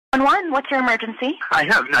911, what's your emergency? I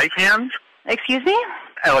have knife hands. Excuse me?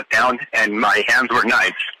 I looked down and my hands were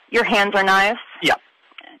knives. Your hands are knives? Yeah.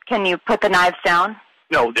 Can you put the knives down?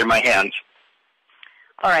 No, they're my hands.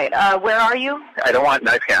 All right, where are you? I don't want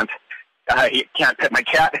knife hands. I can't pet my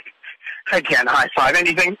cat. I can't high-five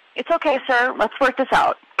anything. It's okay, sir. Let's work this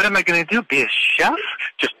out. What am I going to do, be a chef?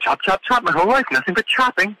 Just chop, chop, chop my whole life, nothing but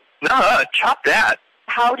chopping. No, chop that.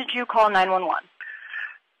 How did you call 911?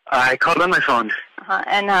 I called on my phone.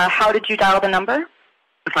 And how did you dial the number?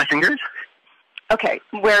 With my fingers. Okay,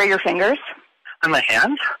 where are your fingers? On my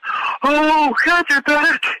hands? Oh, God, they're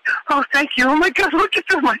back. Oh, thank you. Oh, my God, look at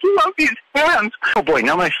them. I love these hands. Oh, boy,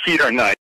 now my feet are nice.